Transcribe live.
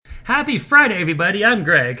Happy Friday, everybody. I'm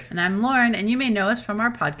Greg. And I'm Lauren, and you may know us from our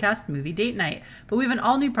podcast, Movie Date Night. But we have an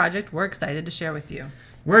all-new project we're excited to share with you.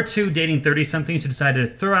 We're two dating 30-somethings who decided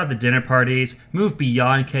to throw out the dinner parties, move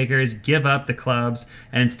beyond cakers, give up the clubs,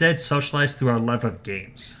 and instead socialize through our love of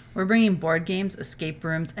games. We're bringing board games, escape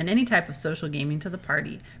rooms, and any type of social gaming to the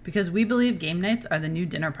party because we believe game nights are the new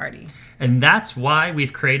dinner party. And that's why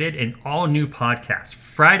we've created an all-new podcast,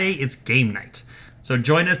 Friday is Game Night. So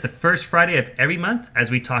join us the first Friday of every month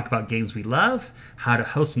as we talk about games we love, how to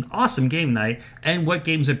host an awesome game night, and what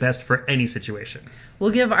games are best for any situation.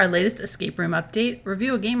 We'll give our latest escape room update,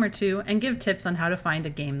 review a game or two, and give tips on how to find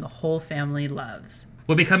a game the whole family loves.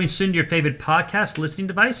 We'll be coming soon to your favorite podcast listening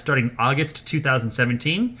device starting August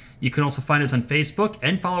 2017. You can also find us on Facebook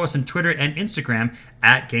and follow us on Twitter and Instagram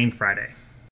at Game Friday.